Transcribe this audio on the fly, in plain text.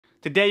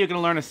Today you're going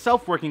to learn a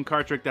self-working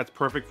card trick that's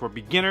perfect for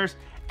beginners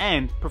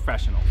and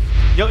professionals.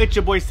 Yo, it's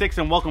your boy Six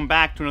and welcome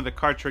back to another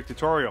card trick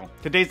tutorial.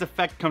 Today's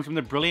effect comes from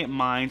the brilliant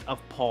mind of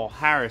Paul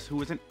Harris,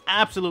 who is an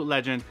absolute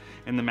legend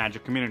in the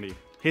magic community.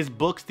 His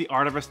books, The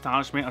Art of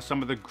Astonishment, are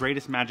some of the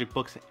greatest magic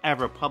books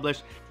ever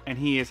published, and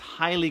he is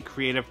highly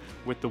creative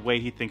with the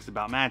way he thinks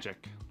about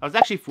magic. I was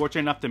actually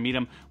fortunate enough to meet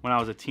him when I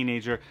was a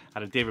teenager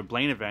at a David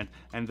Blaine event,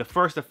 and the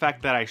first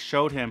effect that I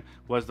showed him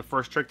was the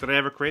first trick that I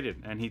ever created,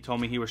 and he told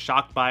me he was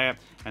shocked by it,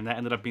 and that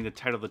ended up being the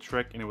title of the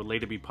trick, and it would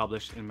later be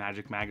published in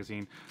Magic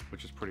Magazine,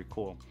 which is pretty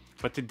cool.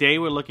 But today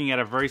we're looking at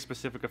a very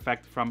specific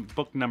effect from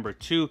book number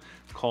 2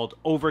 called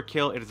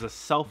Overkill. It is a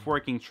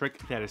self-working trick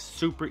that is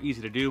super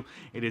easy to do.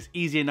 It is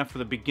easy enough for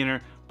the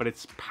beginner, but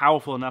it's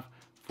powerful enough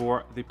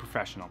for the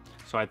professional.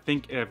 So I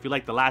think if you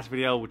liked the last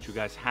video, which you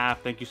guys have,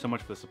 thank you so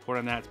much for the support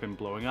on that. It's been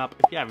blowing up.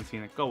 If you haven't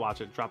seen it, go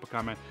watch it, drop a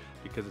comment,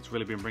 because it's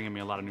really been bringing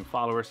me a lot of new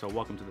followers, so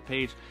welcome to the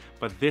page.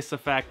 But this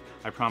effect,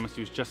 I promise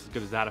you, is just as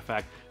good as that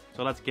effect.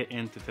 So let's get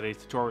into today's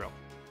tutorial.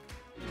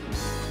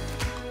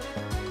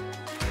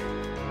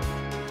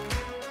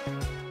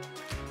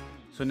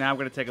 So now we're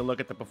going to take a look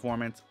at the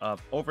performance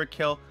of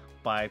Overkill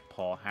by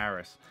Paul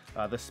Harris.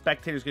 The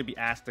spectator is going to be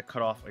asked to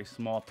cut off a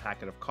small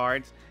packet of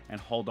cards and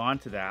hold on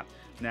to that.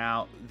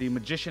 Now, the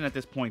magician at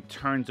this point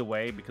turns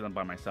away, because I'm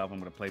by myself, I'm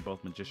going to play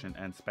both magician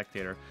and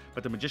spectator,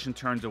 but the magician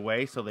turns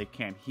away so they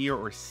can't hear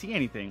or see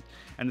anything,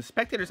 and the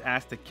spectator is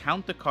asked to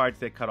count the cards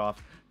they cut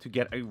off to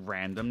get a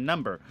random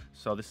number.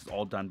 So this is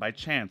all done by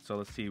chance. So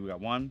let's see, we got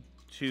 1,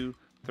 2,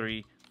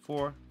 3,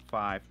 4,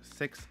 5,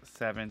 6,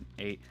 7,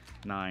 8,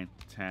 9,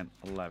 10,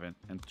 11,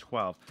 and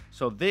 12.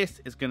 So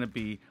this is going to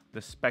be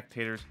the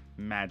spectator's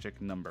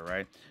magic number,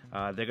 right?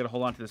 They're going to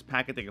hold on to this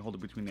packet. They can hold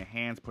it between their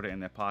hands, put it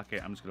in their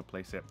pocket. I'm just going to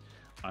place it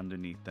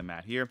underneath the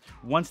mat here.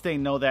 Once they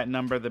know that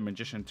number, the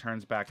magician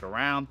turns back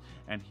around,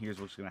 and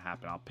here's what's going to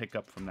happen. I'll pick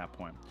up from that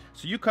point.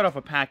 So you cut off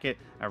a packet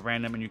at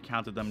random, and you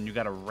counted them, and you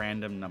got a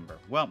random number.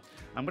 Well,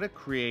 I'm going to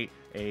create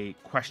a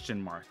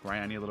question mark, right?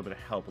 I need a little bit of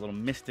help, a little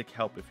mystic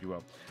help, if you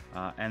will.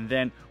 And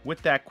then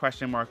with that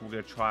question mark, we're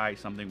going to try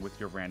something with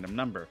your random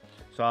number.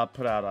 So I'll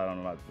put out,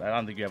 I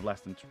don't think you have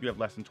less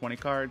than 20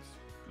 cards,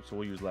 so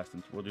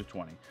we'll do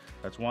 20.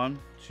 That's 1,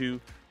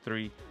 2,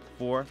 3,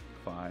 4,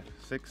 5,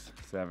 6,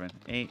 7,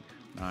 8,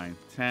 9,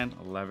 10,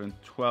 11,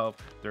 12,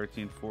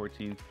 13,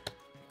 14,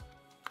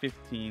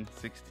 15,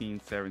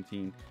 16,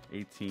 17,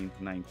 18,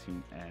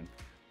 19, and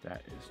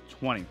that is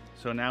 20.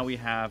 So now we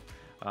have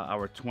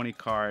our 20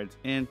 cards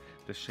in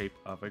the shape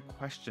of a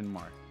question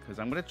mark, because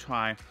I'm going to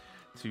try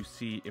to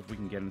see if we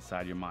can get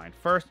inside your mind.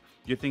 First,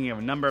 you're thinking of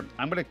a number.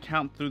 I'm going to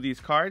count through these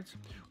cards.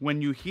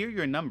 When you hear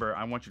your number,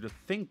 I want you to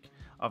think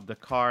of the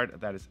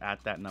card that is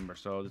at that number.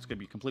 So this could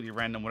be completely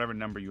random, whatever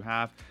number you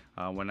have.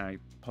 When I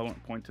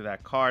point to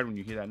that card, when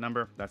you hear that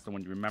number, that's the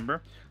one you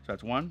remember. So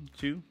that's 1,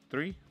 2,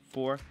 3,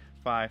 4,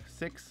 5,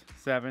 6,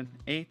 7,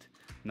 8,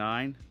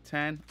 9,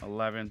 10,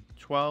 11,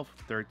 12,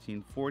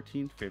 13,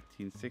 14,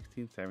 15,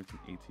 16, 17,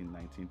 18,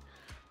 19,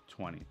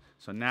 20.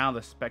 So now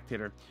the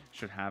spectator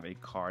should have a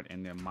card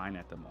in their mind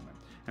at the moment.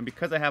 And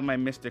because I have my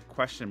mystic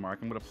question mark,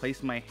 I'm going to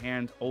place my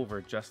hand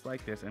over just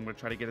like this, and I'm going to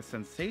try to get a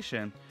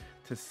sensation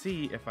to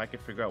see if I can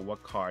figure out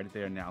what card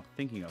they are now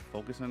thinking of.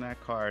 Focus on that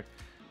card.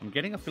 I'm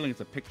getting a feeling it's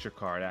a picture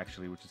card,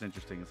 actually, which is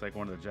interesting. It's like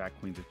one of the Jack,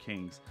 Queens, or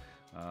Kings.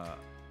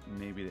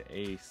 Maybe the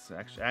ace.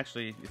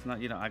 Actually, it's not,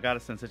 I got a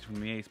sensation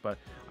from the ace, but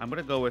I'm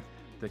going to go with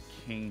the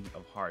King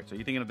of Hearts. Are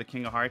you thinking of the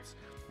King of Hearts?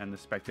 And the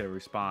spectator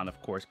respond,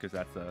 of course, because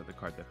that's the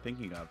card they're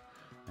thinking of.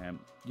 And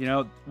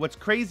what's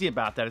crazy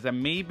about that is that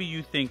maybe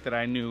you think that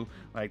I knew,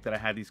 like, that I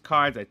had these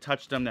cards, I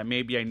touched them, that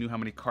maybe I knew how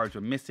many cards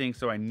were missing,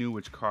 so I knew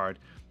which card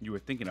you were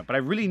thinking of. But I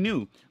really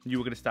knew you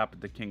were going to stop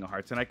at the King of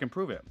Hearts, and I can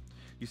prove it.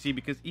 You see,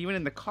 because even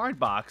in the card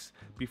box,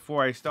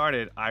 before I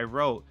started, I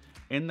wrote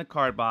in the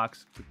card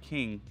box the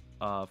King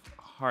of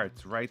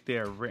Hearts right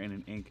there, written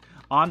in ink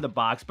on the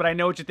box. But I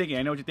know what you're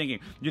thinking.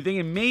 You're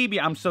thinking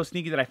maybe I'm so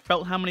sneaky that I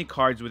felt how many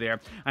cards were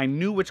there. I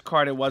knew which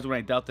card it was when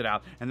I dealt it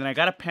out, and then I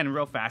got a pen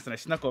real fast and I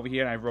snuck over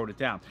here and I wrote it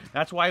down.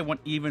 That's why I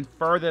went even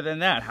further than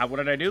that. What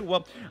did I do?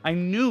 Well, I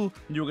knew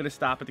you were going to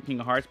stop at the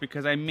King of Hearts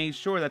because I made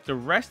sure that the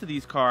rest of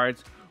these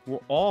cards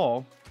were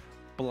all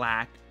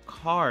black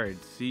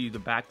cards. See, the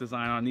back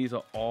design on these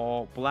are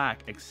all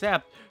black,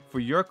 except for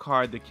your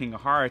card, the King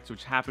of Hearts,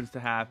 which happens to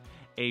have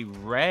a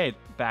red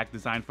back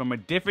design from a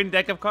different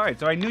deck of cards.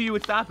 So I knew you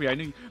would stop here.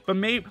 But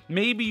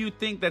maybe you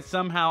think that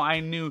somehow I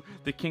knew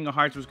the King of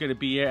Hearts was going to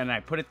be here, and I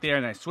put it there,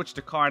 and I switched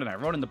the card, and I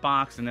wrote in the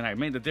box, and then I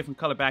made the different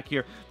color back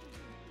here.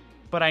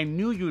 But I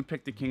knew you would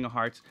pick the King of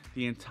Hearts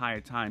the entire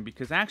time,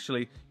 because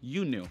actually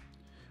you knew.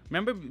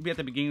 Remember at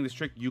the beginning of this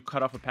trick, you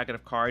cut off a packet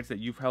of cards that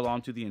you've held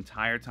on to the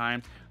entire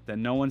time, that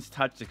no one's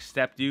touched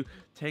except you?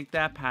 Take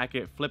that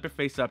packet, flip it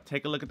face up,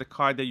 take a look at the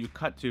card that you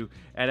cut to.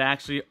 It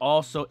actually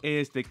also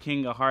is the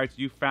King of Hearts.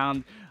 You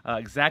found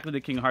exactly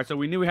the King of Hearts. So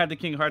we knew we had the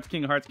King of Hearts,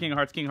 King of Hearts, King of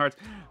Hearts, King of Hearts.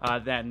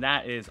 Then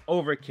that is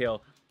Overkill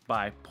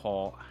by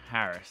Paul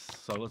Harris.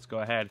 So let's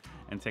go ahead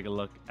and take a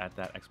look at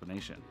that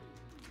explanation.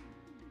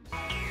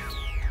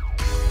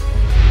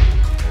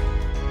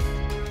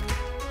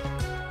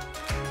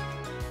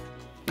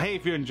 Hey,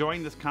 if you're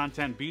enjoying this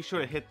content, be sure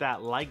to hit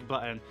that like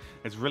button.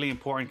 It's really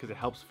important because it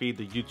helps feed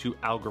the YouTube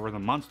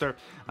algorithm monster.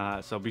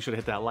 So be sure to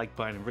hit that like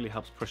button. It really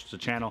helps push the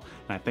channel.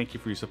 And I thank you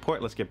for your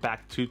support. Let's get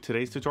back to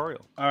today's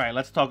tutorial. All right,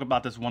 let's talk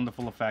about this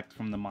wonderful effect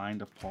from the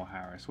mind of Paul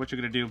Harris. What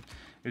you're going to do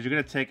is you're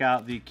going to take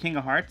out the King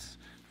of Hearts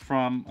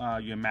from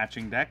your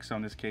matching deck. So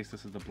in this case,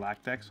 this is the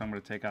black deck. So I'm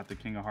going to take out the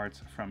King of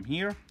Hearts from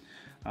here.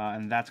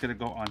 And that's going to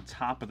go on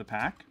top of the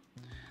pack.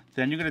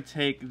 Then you're going to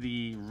take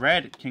the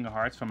red King of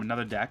Hearts from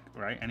another deck,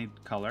 right? Any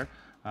color.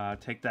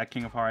 Take that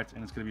King of Hearts,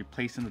 and it's going to be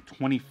placed in the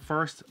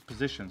 21st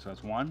position. So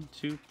that's 1,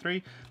 2,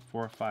 3,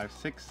 4, 5,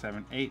 6,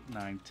 7, 8,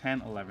 9,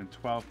 10, 11,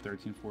 12,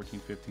 13, 14,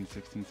 15,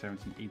 16,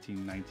 17,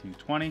 18, 19,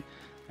 20,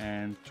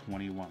 and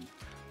 21.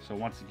 So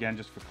once again,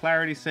 just for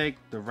clarity's sake,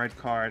 the red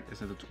card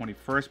is at the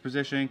 21st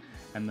position,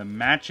 and the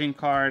matching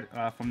card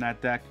from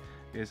that deck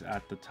is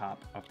at the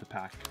top of the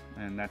pack.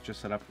 And that's just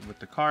set up with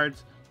the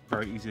cards.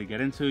 Very easy to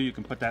get into. You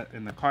can put that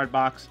in the card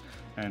box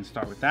and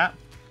start with that.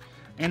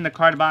 In the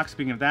card box,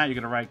 speaking of that, you're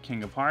going to write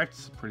King of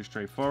Hearts. Pretty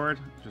straightforward.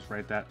 Just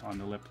write that on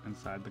the lip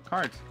inside the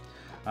cards.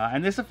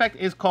 And this effect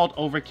is called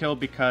overkill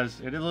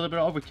because it is a little bit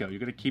of overkill. You're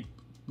going to keep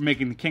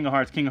making the King of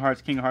Hearts, King of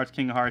Hearts, King of Hearts,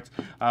 King of Hearts,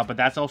 but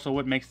that's also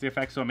what makes the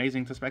effect so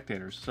amazing to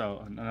spectators.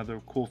 So another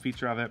cool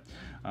feature of it.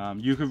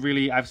 You could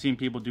really, I've seen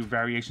people do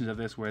variations of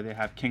this where they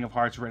have King of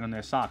Hearts written on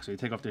their socks. So you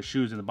take off their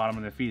shoes and the bottom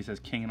of their feet it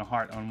says King and a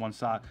heart on one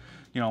sock.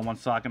 You know, one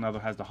sock and the other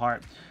has the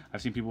heart.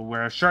 I've seen people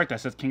wear a shirt that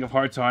says King of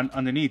Hearts on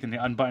underneath, and they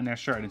unbutton their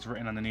shirt and it's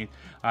written underneath.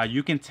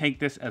 You can take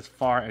this as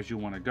far as you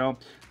want to go.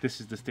 This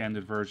is the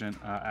standard version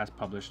as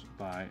published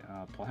by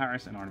Paul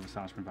Harris in Art of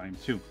Astonishment Volume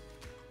 2.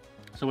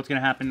 So what's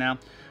going to happen now,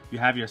 you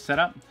have your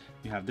setup,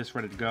 you have this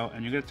ready to go,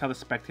 and you're going to tell the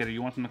spectator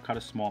you want them to cut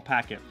a small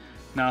packet.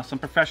 Now, some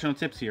professional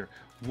tips here.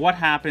 What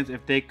happens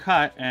if they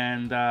cut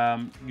and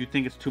you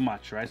think it's too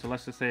much, right? So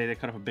let's just say they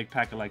cut up a big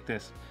packet like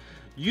this.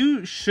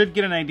 You should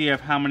get an idea of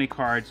how many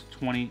cards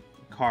 20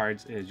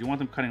 cards is. You want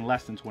them cutting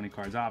less than 20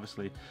 cards,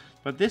 obviously.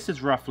 But this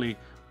is roughly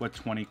what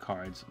 20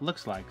 cards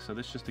looks like. So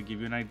this is just to give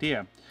you an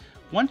idea.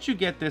 Once you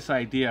get this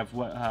idea of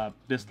what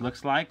this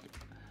looks like,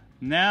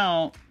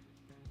 now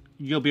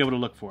you'll be able to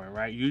look for it,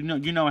 right? You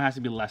know it has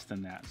to be less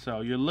than that.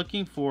 So you're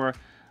looking for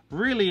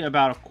really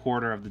about a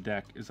quarter of the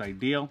deck is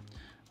ideal.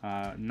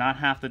 Not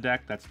half the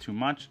deck, that's too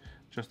much.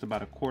 Just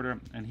about a quarter.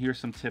 And here's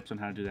some tips on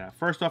how to do that.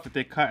 First off, if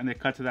they cut and they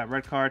cut to that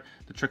red card,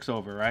 the trick's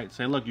over, right?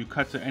 Say, look, you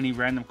cut to any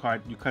random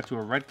card, you cut to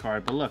a red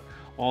card, but look,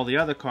 all the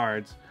other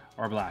cards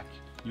are black.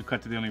 You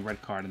cut to the only red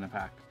card in the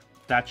pack.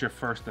 That's your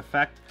first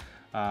effect.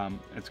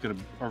 It's going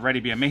to already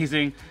be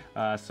amazing.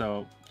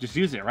 So just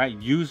use it, right?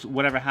 Use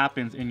whatever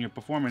happens in your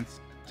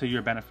performance to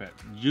your benefit.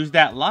 Use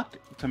that luck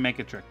to make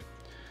a trick.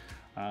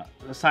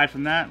 Aside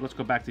from that, let's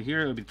go back to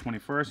here. It'll be the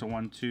 21st. So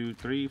 1, 2,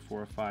 3,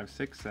 4, 5,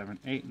 6, 7,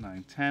 8,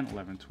 9, 10,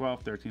 11,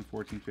 12, 13,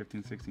 14,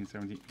 15, 16,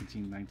 17,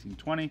 18, 19,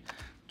 20,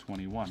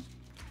 21.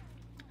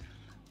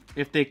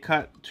 If they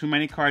cut too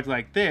many cards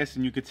like this,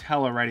 and you could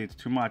tell already it's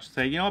too much,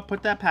 say, you know what,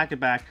 put that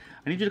packet back.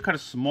 I need you to cut a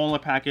smaller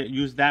packet.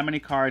 Use that many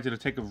cards. It'll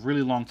take a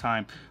really long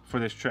time for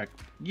this trick.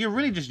 You're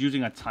really just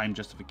using a time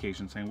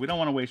justification, saying, we don't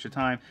want to waste your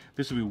time.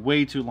 This will be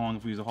way too long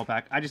if we use a whole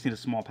pack. I just need a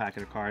small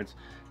packet of cards.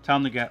 Tell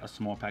them to get a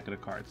small packet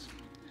of cards.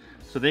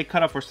 So they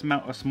cut up for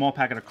a small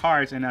packet of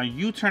cards, and now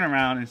you turn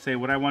around and say,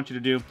 what I want you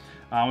to do,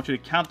 I want you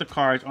to count the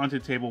cards onto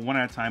the table one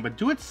at a time, but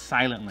do it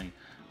silently.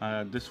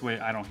 This way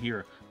I don't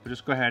hear. But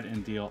just go ahead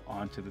and deal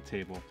onto the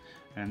table.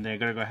 And they're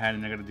going to go ahead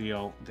and they're going to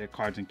deal their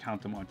cards and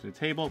count them onto the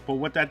table. But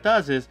what that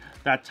does is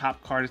that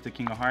top card is the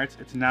King of Hearts.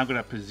 It's now going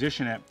to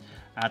position it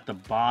at the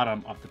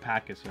bottom of the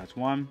packet. So that's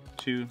 1,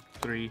 2,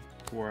 3,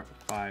 4,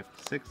 5,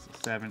 6,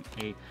 7,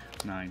 8,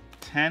 9,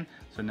 10.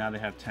 So now they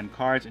have 10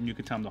 cards, and you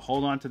can tell them to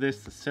hold on to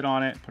this, to sit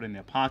on it, put it in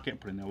their pocket,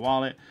 put it in their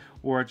wallet,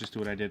 or just do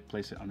what I did,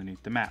 place it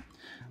underneath the mat.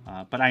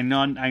 But I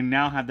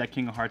now have that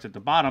King of Hearts at the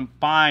bottom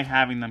by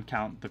having them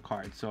count the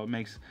cards. So it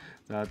makes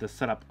the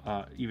setup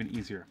even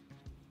easier.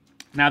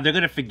 Now they're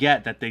going to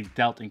forget that they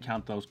dealt and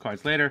count those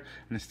cards later,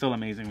 and it's still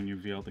amazing when you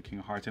reveal the King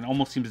of Hearts. And it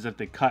almost seems as if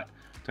they cut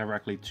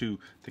directly to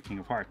the King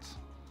of Hearts.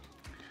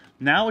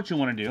 Now what you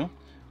want to do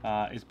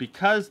is,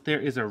 because there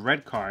is a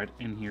red card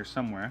in here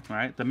somewhere,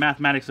 right? The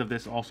mathematics of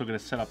this is also going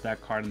to set up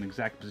that card in the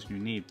exact position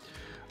you need.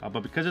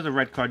 But because of the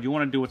red card, you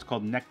want to do what's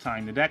called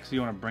necktying the deck. So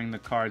you want to bring the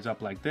cards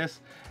up like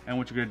this, and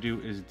what you're going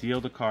to do is deal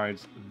the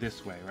cards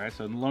this way, right?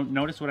 So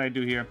notice what I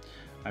do here.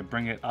 I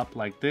bring it up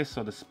like this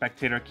so the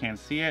spectator can't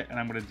see it, and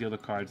I'm going to deal the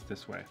cards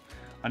this way.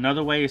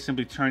 Another way is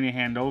simply turn your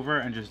hand over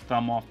and just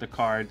thumb off the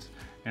cards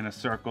in a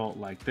circle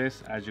like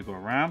this as you go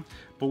around.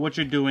 But what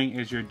you're doing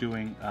is you're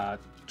doing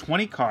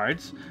 20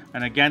 cards,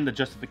 and again, the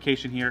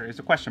justification here is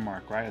a question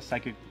mark, right? A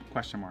psychic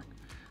question mark.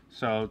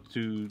 So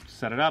to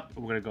set it up,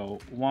 we're going to go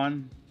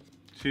 1,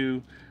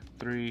 2,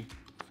 3,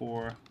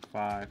 4,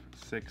 5,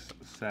 6,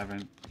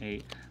 7,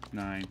 8,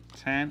 9,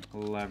 10,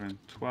 11,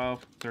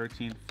 12,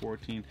 13,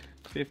 14,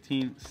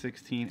 15,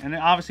 16. And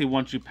then obviously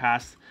once you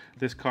pass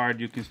this card,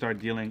 you can start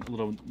dealing a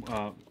little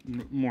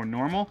more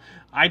normal.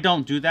 I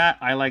don't do that.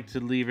 I like to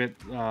leave it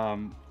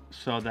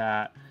so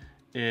that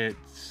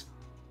it's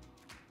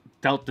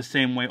dealt the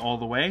same way all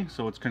the way,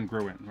 so it's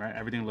congruent, right?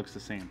 Everything looks the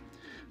same.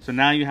 So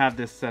now you have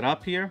this set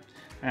up here,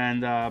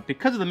 and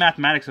because of the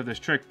mathematics of this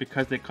trick,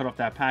 because they cut off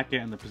that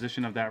packet and the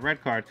position of that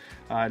red card,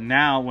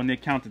 now when they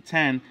count to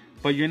 10,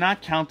 but you're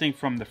not counting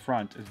from the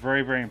front. It's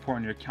very, very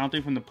important. You're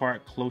counting from the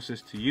part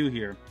closest to you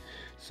here.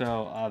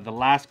 So the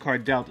last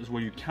card dealt is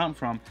where you count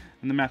from,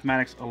 and the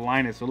mathematics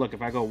align it. So look,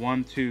 if I go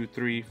 1, 2,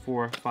 3,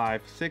 4,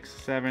 5, 6,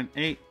 7,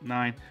 8,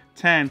 9,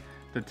 10,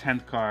 the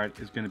 10th card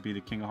is going to be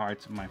the King of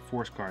Hearts, my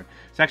force card.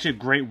 It's actually a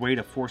great way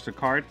to force a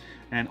card,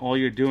 and all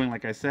you're doing,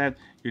 like I said,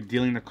 you're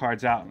dealing the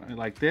cards out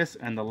like this,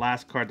 and the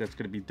last card that's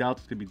going to be dealt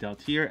is going to be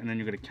dealt here, and then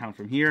you're going to count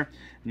from here,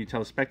 and you tell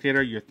the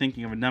spectator you're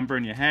thinking of a number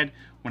in your head.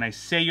 When I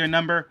say your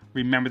number,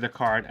 remember the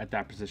card at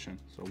that position.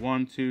 So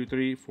 1, 2,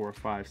 3, 4,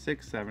 5,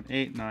 6, 7,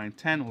 8, 9,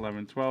 10,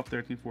 11, 12,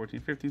 13,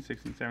 14, 15,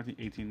 16, 17,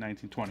 18,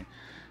 19, 20.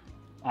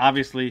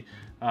 Obviously,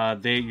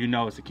 you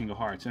know it's the King of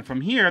Hearts. And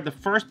from here, the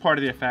first part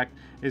of the effect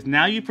is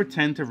now you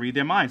pretend to read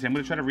their minds. I'm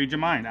going to try to read your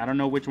mind. I don't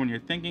know which one you're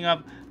thinking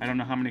of. I don't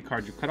know how many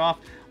cards you cut off.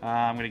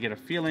 I'm going to get a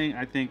feeling.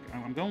 I think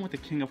I'm going with the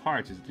King of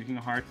Hearts. Is it the King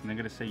of Hearts? And they're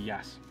going to say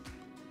yes.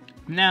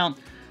 Now,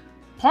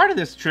 part of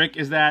this trick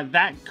is that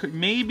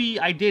maybe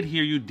I did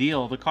hear you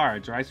deal the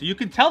cards, right? So you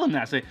can tell them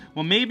that. Say,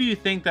 well, maybe you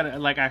think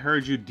that like I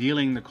heard you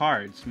dealing the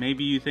cards.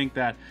 Maybe you think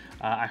that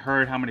I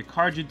heard how many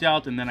cards you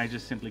dealt, and then I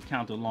just simply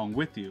counted along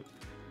with you.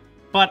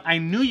 But I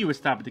knew you would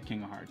stop at the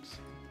King of Hearts.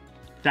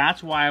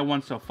 That's why I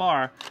went so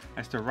far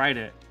as to write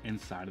it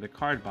inside of the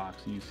card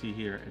box. And you see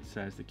here, it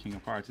says the King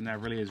of Hearts. And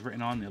that really is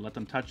written on there. Let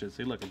them touch it.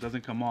 See, look, it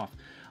doesn't come off.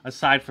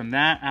 Aside from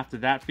that, after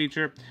that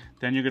feature,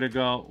 then you're going to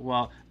go,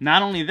 well,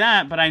 not only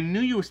that, but I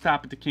knew you would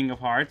stop at the King of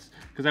Hearts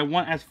because I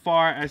went as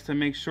far as to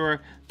make sure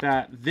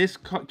that this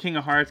King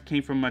of Hearts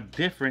came from a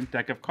different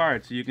deck of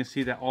cards. So you can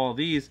see that all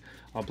these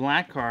are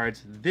black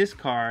cards. This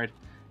card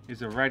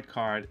is a red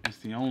card. It's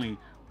the only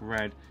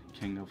red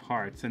King of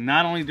Hearts. And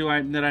not only did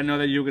I know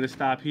that you're going to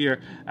stop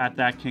here at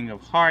that King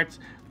of Hearts,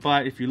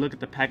 but if you look at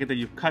the packet that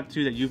you've cut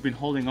to, that you've been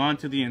holding on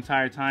to the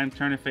entire time,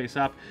 turn it face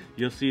up,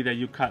 you'll see that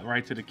you cut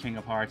right to the King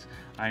of Hearts.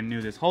 I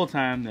knew this whole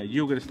time that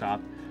you were going to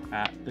stop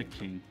at the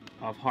King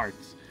of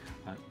Hearts.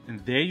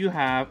 And there you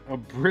have a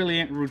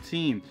brilliant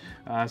routine.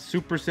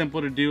 Super simple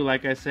to do.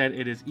 Like I said,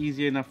 it is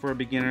easy enough for a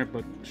beginner,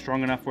 but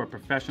strong enough for a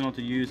professional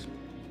to use.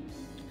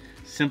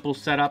 Simple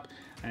setup.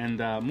 And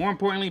more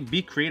importantly,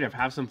 be creative.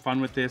 Have some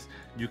fun with this.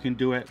 You can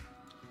do it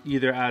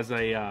either as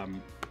a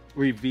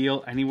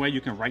reveal anyway.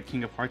 You can write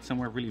King of Hearts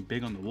somewhere really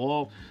big on the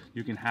wall.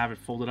 You can have it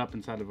folded up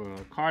inside of a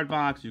card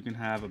box. You can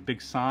have a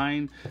big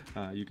sign.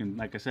 You can,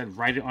 like I said,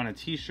 write it on a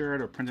t-shirt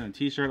or print it on a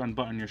t-shirt,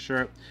 unbutton your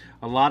shirt.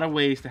 A lot of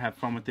ways to have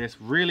fun with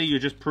this. Really, you're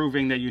just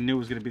proving that you knew it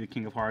was going to be the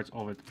King of Hearts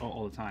all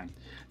the time.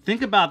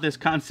 Think about this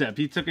concept.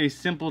 He took a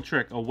simple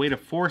trick, a way to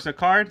force a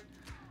card,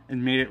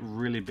 and made it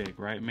really big,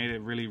 right? Made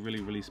it really,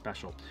 really, really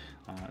special.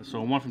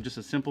 So it went from just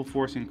a simple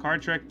forcing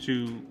card trick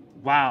to,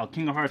 wow,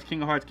 King of Hearts,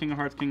 King of Hearts, King of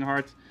Hearts, King of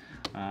Hearts.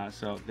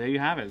 So there you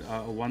have it.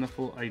 A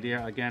wonderful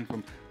idea, again,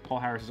 from Paul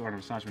Harris's Art of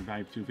Astonishment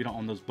Value 2. If you don't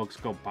own those books,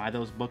 go buy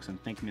those books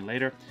and thank me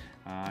later.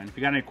 And if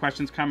you got any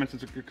questions, comments,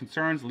 or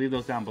concerns, leave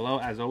those down below.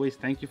 As always,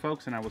 thank you,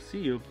 folks, and I will see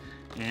you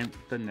in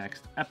the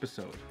next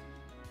episode.